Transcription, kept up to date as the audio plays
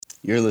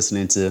You're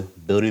listening to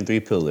Building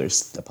Three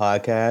Pillars, the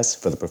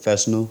podcast for the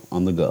professional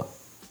on the go.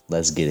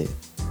 Let's get it.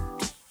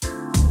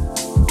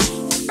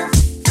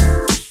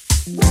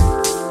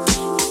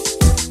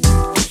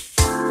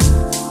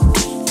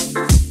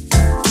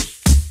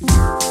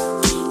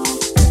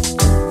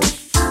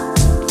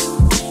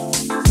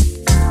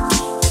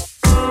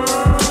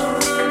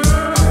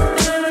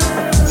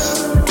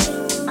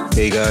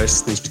 Hey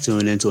guys, thanks for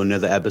tuning in to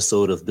another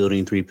episode of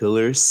Building Three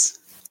Pillars.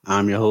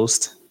 I'm your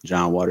host,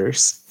 John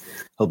Waters.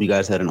 Hope you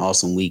guys had an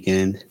awesome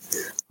weekend.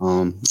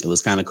 It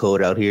was kind of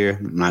cold out here.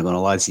 I'm not going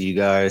to lie to you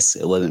guys.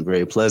 It wasn't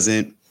very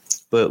pleasant,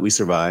 but we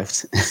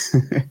survived.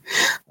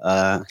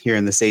 Here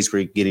in the States,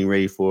 we're getting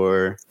ready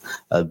for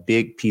a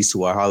big piece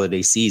to our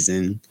holiday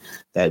season,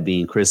 that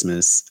being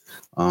Christmas.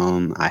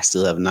 I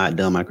still have not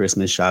done my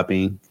Christmas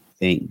shopping.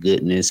 Thank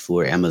goodness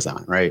for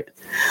Amazon, right?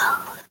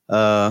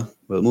 But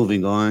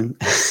moving on,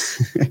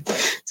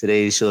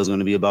 today's show is going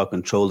to be about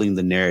controlling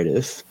the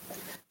narrative.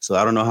 So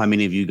I don't know how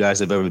many of you guys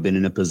have ever been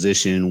in a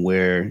position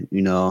where,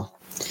 it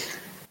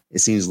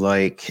seems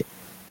like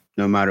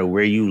no matter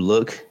where you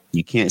look,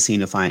 you can't seem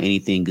to find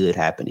anything good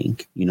happening,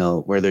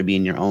 whether it be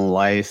in your own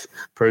life,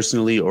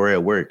 personally, or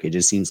at work. It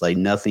just seems like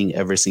nothing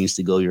ever seems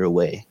to go your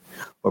way.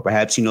 Or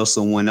perhaps you know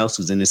someone else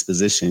who's in this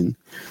position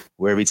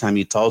where every time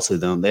you talk to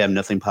them, they have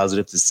nothing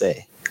positive to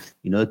say.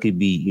 It could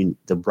be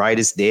the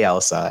brightest day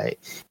outside.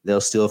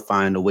 They'll still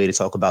find a way to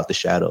talk about the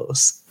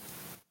shadows.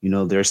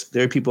 There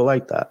are people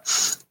like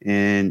that.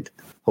 And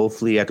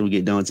hopefully after we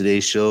get done with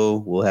today's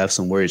show, we'll have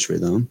some words for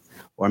them,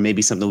 or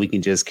maybe something we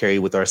can just carry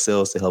with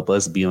ourselves to help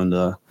us be on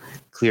the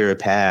clearer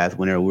path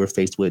whenever we're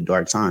faced with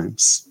dark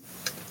times.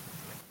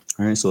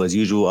 All right. So as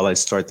usual, I like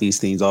to start these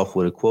things off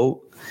with a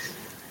quote.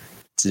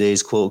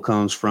 Today's quote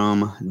comes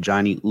from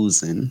Johnny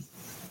Uzun.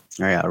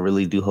 All right. I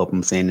really do hope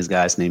I'm saying this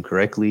guy's name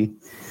correctly.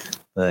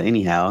 But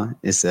anyhow,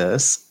 it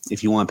says,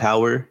 if you want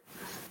power,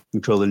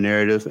 control the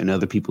narrative in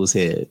other people's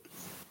head.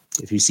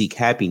 If you seek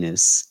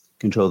happiness,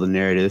 control the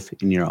narrative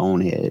in your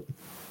own head.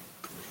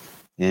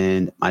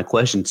 And my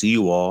question to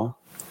you all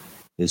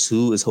is,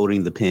 who is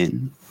holding the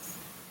pen?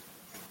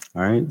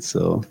 All right,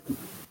 so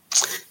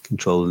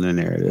controlling the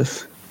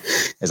narrative.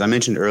 As I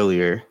mentioned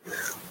earlier,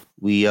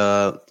 we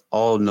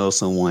all know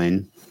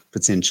someone,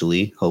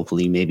 potentially,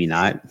 hopefully, maybe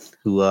not,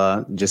 who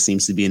just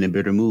seems to be in a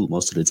bitter mood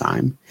most of the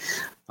time.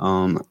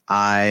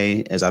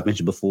 As I've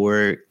mentioned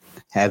before,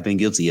 have been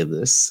guilty of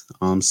this.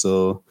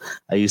 So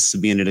I used to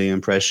be under the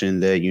impression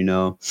that,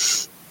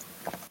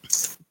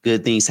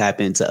 good things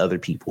happen to other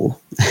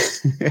people.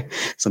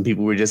 Some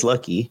people were just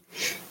lucky.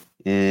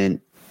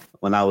 And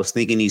when I was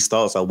thinking these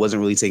thoughts, I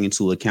wasn't really taking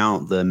into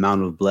account the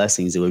amount of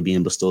blessings that were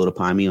being bestowed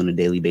upon me on a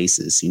daily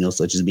basis,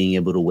 such as being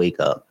able to wake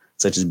up,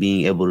 such as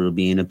being able to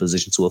be in a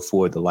position to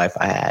afford the life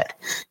I had.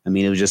 I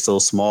mean, it was just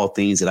those small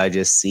things that I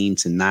just seemed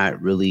to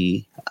not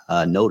really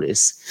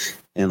notice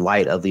in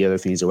light of the other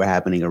things that were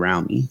happening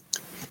around me.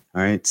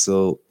 All right.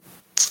 So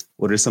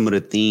what are some of the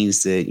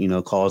things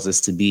that, cause us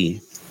to be?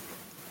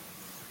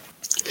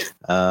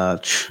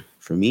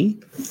 For me,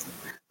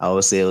 I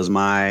would say it was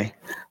my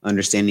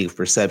understanding of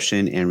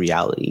perception and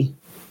reality.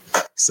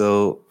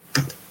 So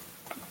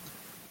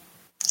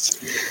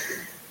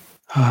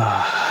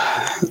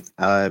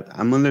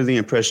I'm under the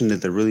impression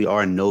that there really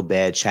are no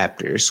bad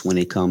chapters when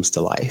it comes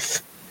to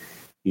life.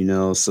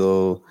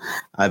 So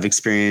I've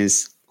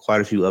experienced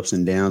quite a few ups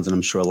and downs, and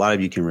I'm sure a lot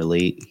of you can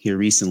relate. Here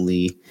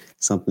recently,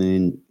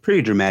 something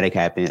pretty dramatic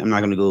happened. I'm not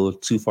going to go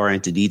too far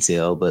into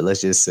detail, but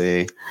let's just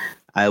say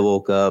I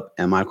woke up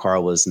and my car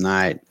was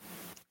not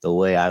the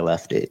way I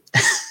left it.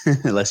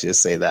 Let's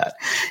just say that.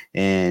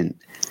 And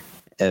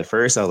at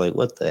first I was like,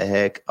 what the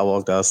heck? I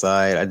walked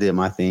outside, I did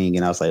my thing,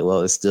 and I was like, well,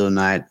 it's still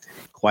not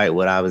quite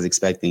what I was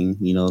expecting,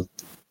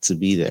 to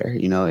be there,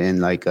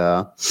 and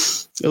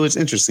it was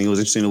interesting. It was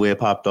interesting the way it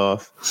popped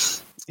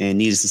off. And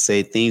needless to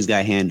say, things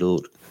got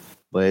handled.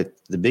 But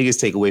the biggest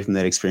takeaway from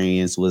that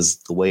experience was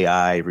the way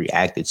I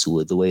reacted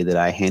to it, the way that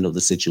I handled the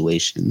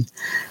situation.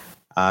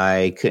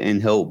 I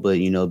couldn't help but,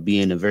 be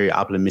in a very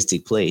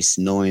optimistic place,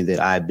 knowing that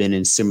I've been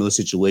in similar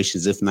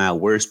situations, if not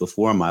worse,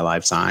 before in my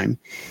lifetime.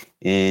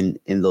 And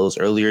in those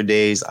earlier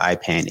days, I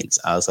panicked.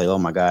 I was like, oh,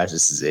 my gosh,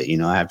 this is it.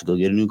 I have to go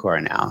get a new car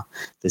now.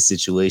 The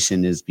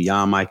situation is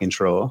beyond my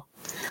control.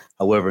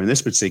 However, in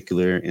this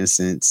particular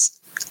instance,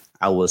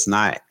 I was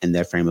not in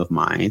that frame of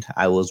mind.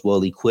 I was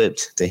well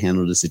equipped to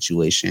handle the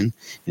situation.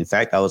 In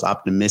fact, I was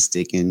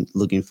optimistic and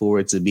looking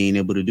forward to being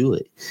able to do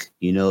it.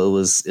 It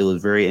was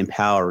very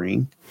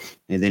empowering.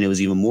 And then it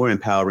was even more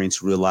empowering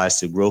to realize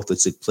the growth that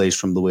took place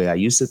from the way I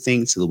used to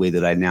think to the way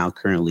that I now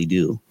currently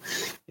do.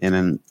 And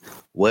then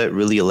what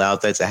really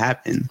allowed that to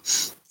happen?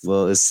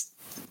 Well, it's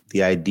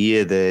the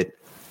idea that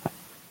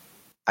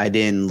I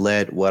didn't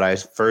let what I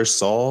first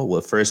saw,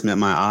 what first met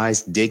my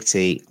eyes,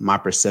 dictate my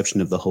perception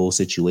of the whole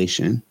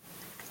situation.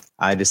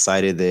 I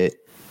decided that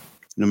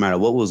no matter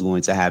what was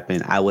going to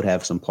happen, I would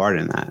have some part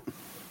in that.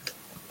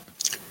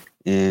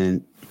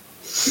 And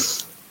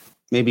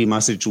maybe my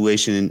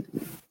situation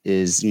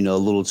is, a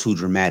little too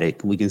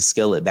dramatic. We can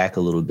scale it back a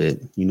little bit.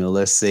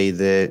 Let's say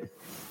that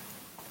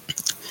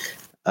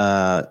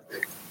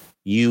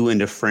you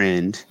and a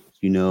friend,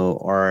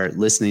 are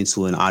listening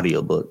to an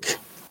audiobook.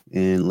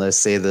 And let's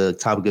say the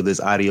topic of this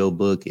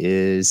audiobook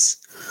is,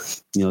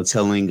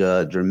 telling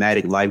a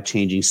dramatic,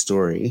 life-changing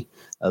story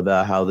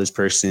about how this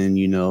person,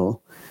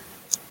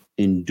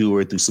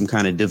 endured through some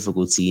kind of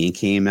difficulty and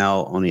came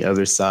out on the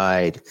other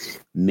side,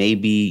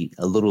 maybe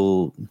a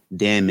little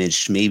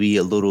damaged, maybe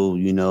a little,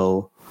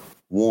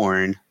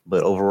 worn,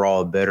 but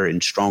overall better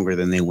and stronger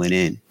than they went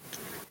in.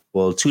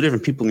 Well, two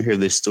different people can hear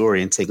this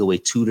story and take away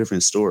two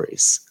different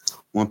stories.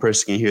 One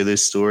person can hear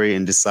this story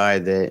and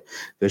decide that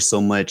there's so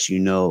much,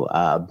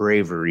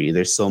 bravery.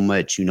 There's so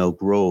much,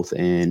 growth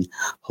and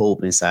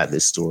hope inside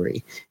this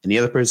story. And the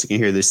other person can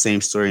hear this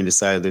same story and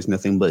decide there's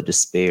nothing but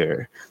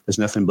despair. There's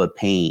nothing but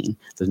pain.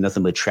 There's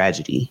nothing but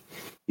tragedy,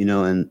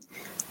 and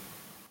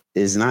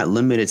it's not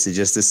limited to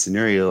just this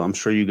scenario. I'm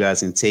sure you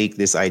guys can take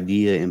this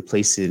idea and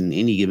place it in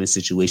any given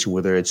situation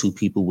where there are two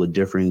people with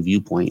differing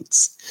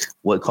viewpoints.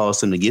 What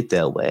caused them to get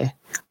that way?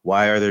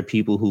 Why are there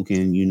people who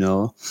can,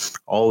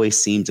 always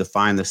seem to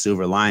find the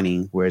silver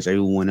lining, whereas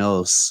everyone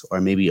else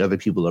or maybe other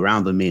people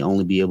around them may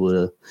only be able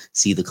to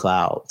see the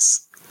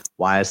clouds?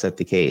 Why is that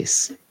the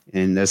case?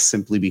 And that's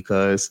simply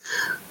because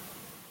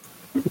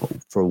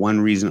for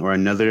one reason or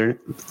another,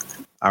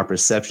 our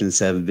perceptions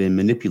have been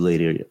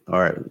manipulated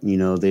or,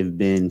 they've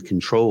been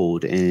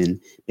controlled. And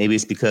maybe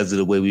it's because of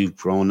the way we've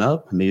grown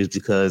up. Maybe it's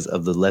because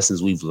of the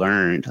lessons we've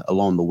learned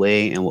along the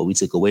way and what we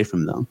took away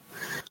from them.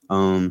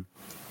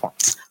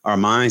 Our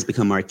minds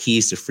become our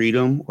keys to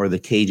freedom or the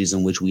cages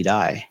in which we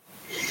die.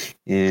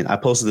 And I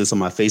posted this on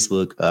my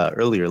Facebook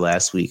earlier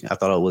last week. I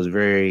thought it was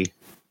very,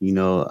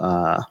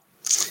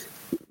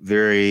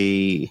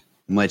 very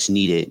much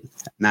needed,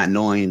 not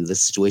knowing the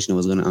situation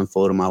was going to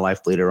unfold in my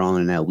life later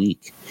on in that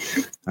week.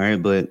 All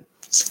right, but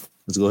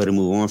let's go ahead and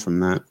move on from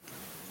that.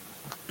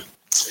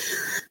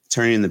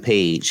 Turning the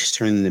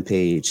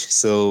page.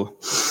 So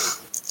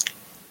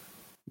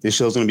this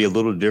show's going to be a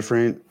little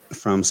different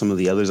from some of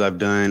the others I've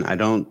done. I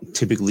don't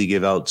typically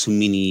give out too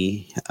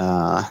many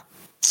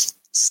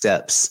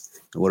steps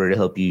in order to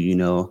help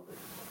you,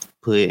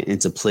 put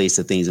into place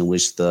the things in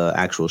which the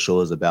actual show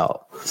is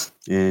about.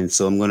 And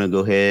so I'm going to go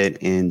ahead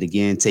and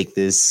again take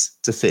this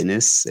to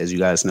fitness. As you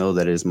guys know,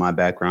 that is my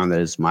background.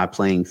 That is my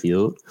playing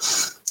field.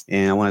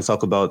 And I want to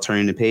talk about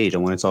turning the page. I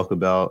want to talk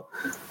about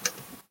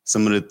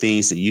some of the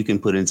things that you can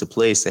put into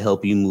place to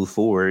help you move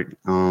forward.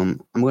 I'm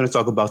going to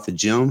talk about the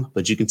gym,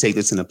 but you can take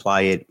this and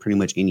apply it pretty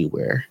much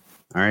anywhere.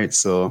 All right.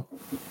 So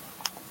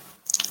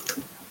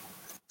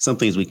some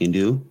things we can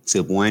do.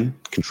 Tip 1,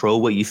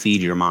 control what you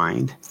feed your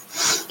mind.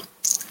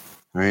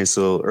 All right.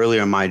 So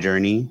earlier in my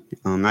journey,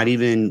 not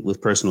even with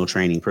personal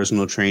training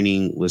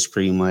was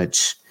pretty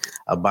much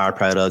a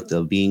byproduct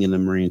of being in the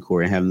Marine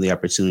Corps and having the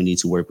opportunity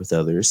to work with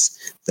others.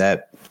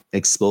 That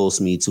exposed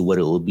me to what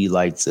it would be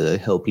like to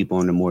help people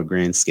on a more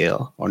grander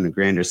scale.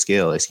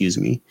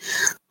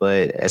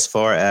 But as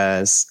far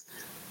as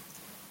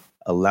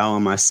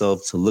allowing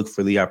myself to look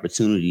for the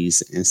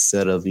opportunities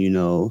instead of,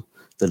 the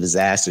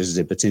disasters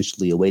that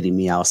potentially awaited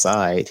me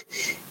outside,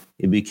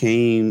 it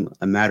became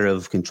a matter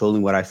of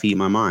controlling what I feed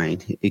my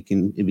mind.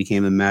 It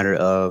became a matter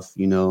of,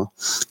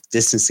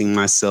 distancing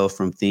myself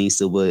from things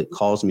that would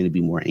cause me to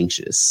be more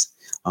anxious.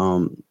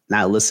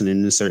 Not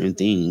listening to certain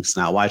things,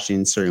 not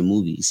watching certain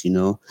movies,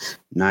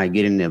 not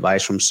getting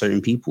advice from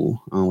certain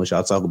people, which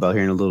I'll talk about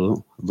here in a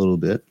little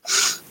bit.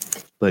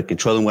 But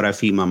controlling what I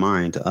feed my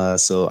mind.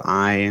 So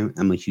I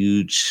am a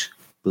huge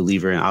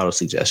believer in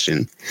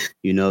auto-suggestion.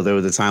 There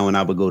was a time when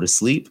I would go to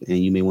sleep, and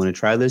you may want to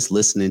try this,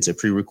 listening to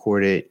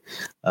pre-recorded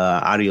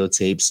audio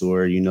tapes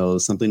or,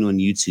 something on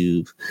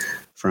YouTube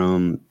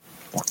from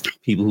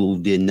people who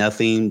did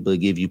nothing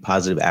but give you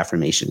positive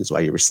affirmations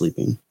while you were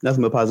sleeping.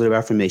 Nothing but positive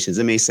affirmations.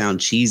 It may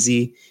sound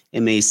cheesy. It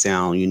may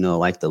sound,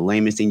 like the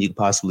lamest thing you could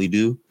possibly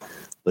do.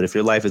 But if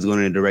your life is going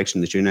in a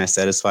direction that you're not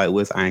satisfied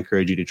with, I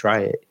encourage you to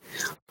try it.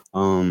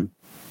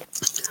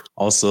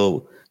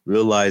 Also,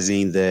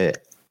 realizing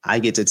that I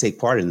get to take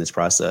part in this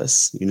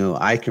process.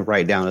 I can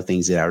write down the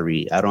things that I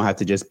read. I don't have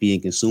to just be a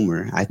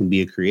consumer. I can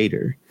be a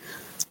creator.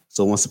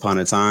 So once upon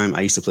a time,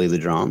 I used to play the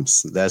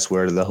drums. That's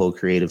where the whole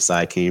creative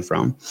side came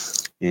from.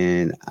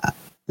 And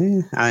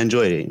I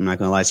enjoyed it. I'm not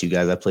going to lie to you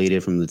guys. I played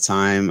it from the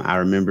time I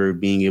remember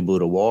being able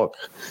to walk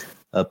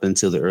up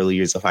until the early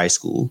years of high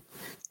school.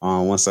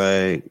 Once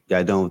I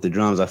got done with the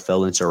drums, I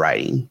fell into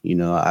writing.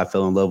 I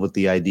fell in love with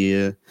the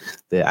idea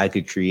that I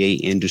could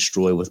create and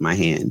destroy with my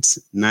hands,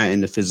 not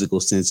in the physical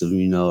sense of,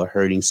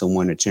 hurting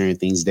someone or tearing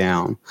things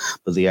down,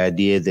 but the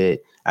idea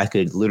that I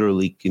could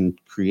literally can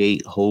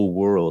create whole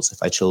worlds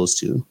if I chose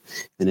to.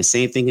 And the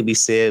same thing can be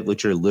said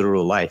with your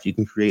literal life. You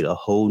can create a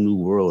whole new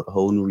world, a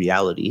whole new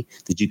reality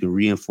that you can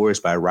reinforce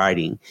by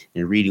writing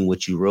and reading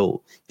what you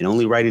wrote and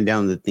only writing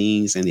down the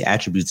things and the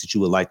attributes that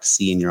you would like to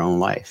see in your own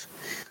life.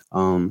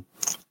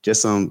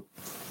 Just some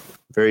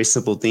very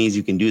simple things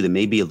you can do that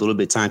may be a little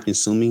bit time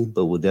consuming,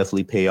 but will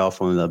definitely pay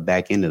off on the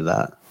back end of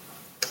that.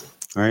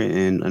 All right.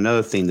 And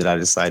another thing that I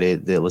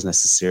decided that was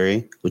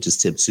necessary, which is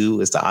tip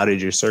 2, is to audit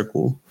your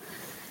circle.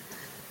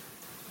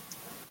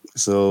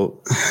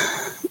 So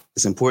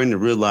It's important to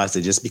realize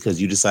that just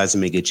because you decide to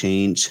make a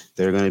change,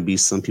 there are going to be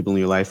some people in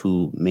your life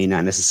who may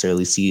not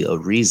necessarily see a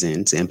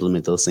reason to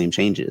implement those same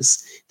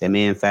changes. That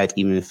may, in fact,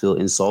 even feel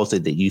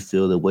insulted that you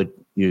feel that what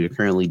you're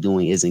currently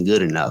doing isn't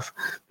good enough,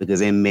 because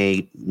they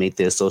may make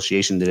the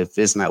association that if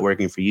it's not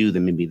working for you,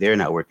 then maybe they're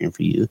not working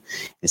for you.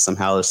 And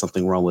somehow there's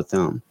something wrong with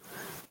them.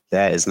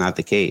 That is not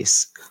the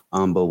case.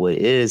 But what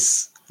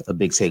is a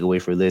big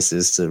takeaway for this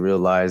is to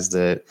realize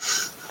that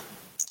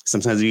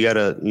sometimes you got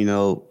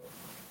to,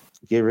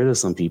 get rid of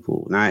some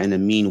people, not in a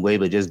mean way,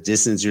 but just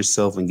distance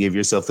yourself and give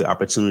yourself the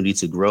opportunity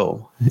to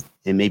grow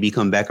and maybe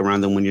come back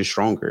around them when you're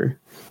stronger.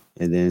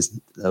 And then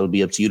that'll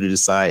be up to you to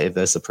decide if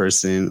that's a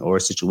person or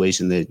a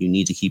situation that you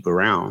need to keep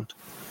around.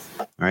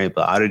 All right.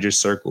 But out of your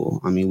circle,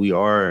 I mean, we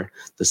are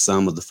the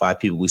sum of the 5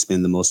 people we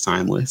spend the most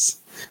time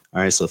with.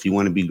 All right. So if you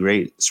want to be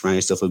great, surround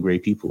yourself with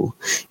great people.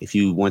 If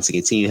you want to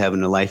continue having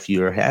the life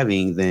you're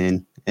having,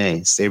 then,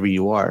 hey, stay where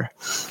you are.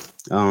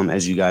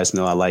 As you guys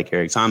know, I like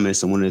Eric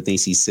Thomas, and one of the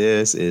things he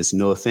says is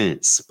no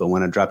offense, but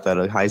when I dropped out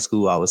of high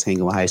school, I was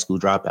hanging with high school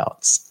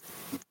dropouts.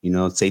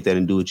 Take that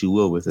and do what you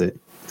will with it.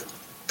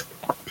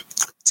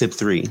 Tip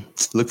 3,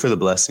 look for the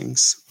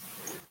blessings.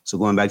 So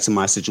going back to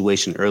my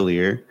situation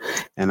earlier,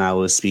 and I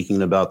was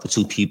speaking about the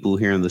 2 people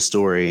hearing the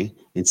story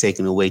and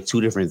taking away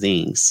 2 different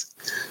things.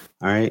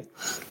 All right.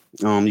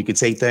 You can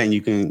take that and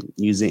you can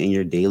use it in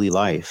your daily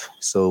life.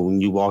 So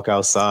when you walk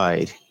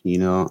outside,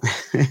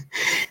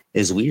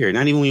 it's weird.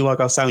 Not even when you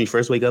walk outside, when you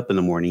first wake up in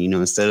the morning,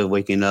 instead of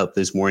waking up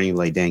this morning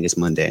like, dang, it's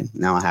Monday.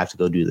 Now I have to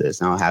go do this.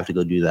 Now I have to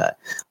go do that.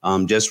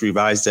 Just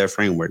revise that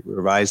framework,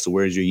 revise the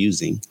words you're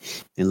using,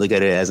 and look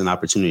at it as an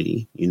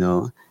opportunity,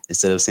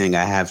 instead of saying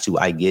I have to,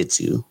 I get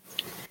to.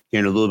 Here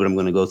in a little bit, I'm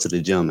going to go to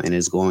the gym and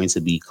it's going to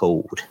be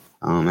cold.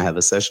 I have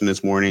a session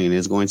this morning and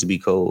it's going to be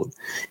cold,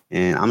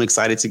 and I'm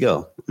excited to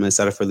go. I'm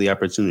excited for the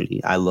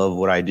opportunity. I love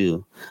what I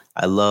do.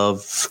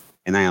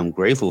 And I am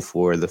grateful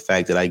for the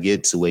fact that I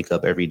get to wake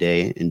up every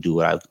day and do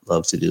what I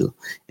love to do.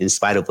 In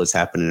spite of what's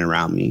happening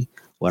around me,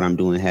 what I'm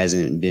doing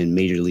hasn't been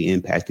majorly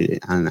impacted,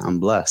 and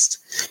I'm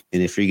blessed.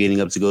 And if you're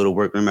getting up to go to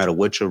work, no matter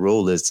what your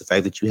role is, the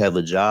fact that you have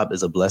a job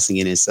is a blessing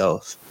in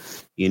itself.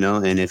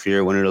 And if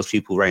you're one of those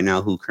people right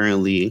now who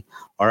currently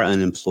are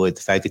unemployed,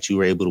 the fact that you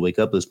were able to wake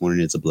up this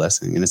morning is a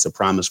blessing, and it's a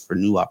promise for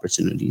new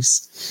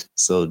opportunities.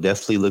 So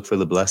definitely look for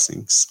the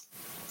blessings.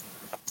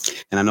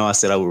 And I know I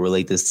said I would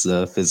relate this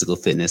to physical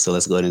fitness, so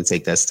let's go ahead and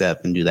take that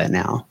step and do that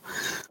now.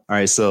 All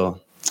right, so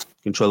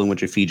controlling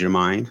what you feed your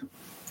mind.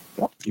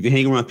 If you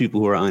hang around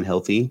people who are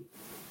unhealthy,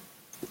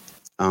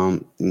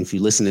 if you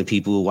listen to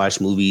people,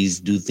 watch movies,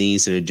 do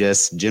things that are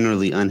just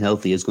generally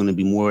unhealthy, it's going to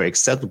be more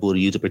acceptable to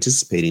you to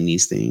participate in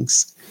these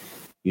things.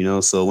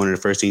 So one of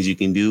the first things you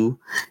can do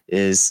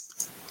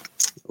is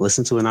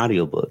listen to an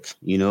audiobook,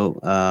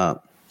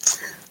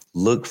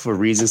 look for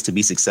reasons to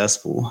be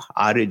successful.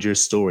 Audit your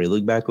story.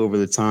 Look back over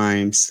the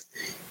times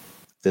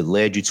that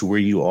led you to where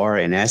you are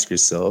and ask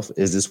yourself,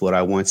 is this what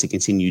I want to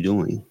continue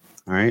doing?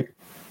 All right.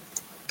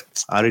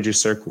 Audit your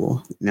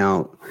circle.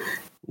 Now,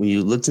 when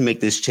you look to make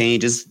this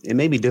change, it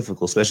may be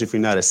difficult, especially if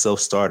you're not a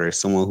self-starter,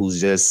 someone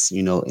who's just,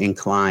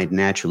 inclined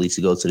naturally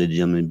to go to the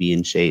gym and be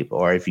in shape.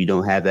 Or if you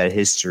don't have that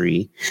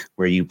history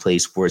where you play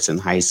sports in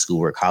high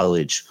school or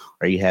college,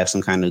 or you have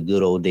some kind of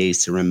good old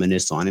days to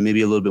reminisce on, it may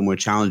be a little bit more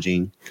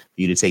challenging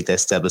for you to take that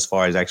step as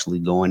far as actually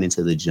going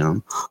into the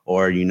gym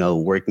or,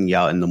 working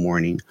out in the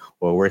morning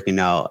or working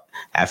out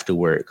after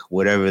work,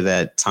 whatever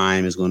that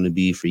time is going to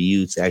be for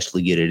you to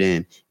actually get it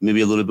in. It may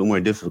be a little bit more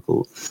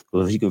difficult. But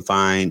if you can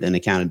find an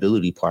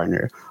accountability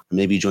partner, or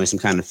maybe join some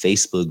kind of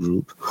Facebook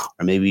group,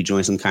 or maybe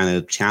join some kind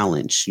of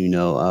challenge,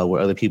 where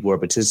other people are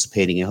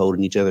participating and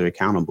holding each other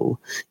accountable,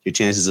 your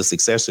chances of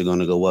success are going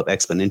to go up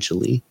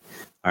exponentially.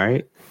 All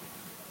right.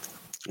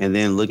 And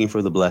then looking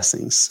for the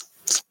blessings.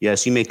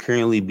 Yes, you may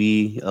currently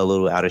be a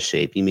little out of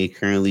shape. You may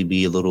currently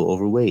be a little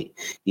overweight.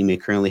 You may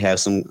currently have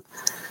some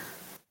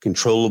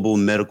controllable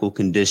medical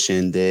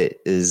condition that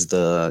is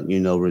the,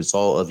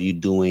 result of you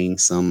doing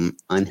some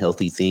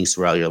unhealthy things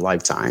throughout your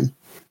lifetime.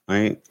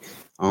 Right.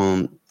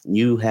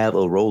 You have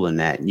a role in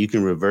that. You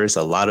can reverse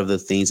a lot of the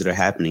things that are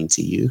happening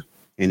to you.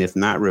 And if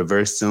not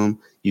reverse them,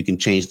 you can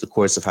change the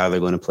course of how they're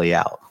going to play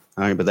out.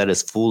 All right. But that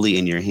is fully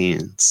in your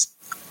hands.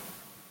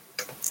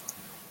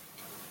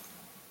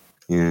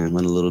 Yeah,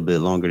 went a little bit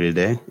longer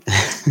today.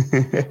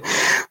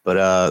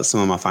 But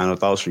some of my final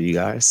thoughts for you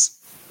guys.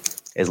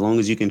 As long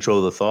as you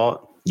control the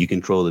thought, you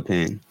control the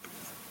pen.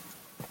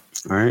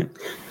 All right.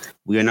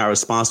 We are not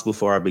responsible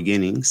for our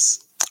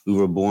beginnings. We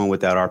were born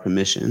without our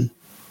permission.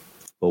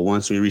 But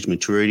once we reach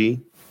maturity,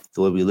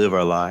 the way we live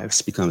our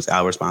lives becomes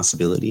our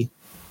responsibility.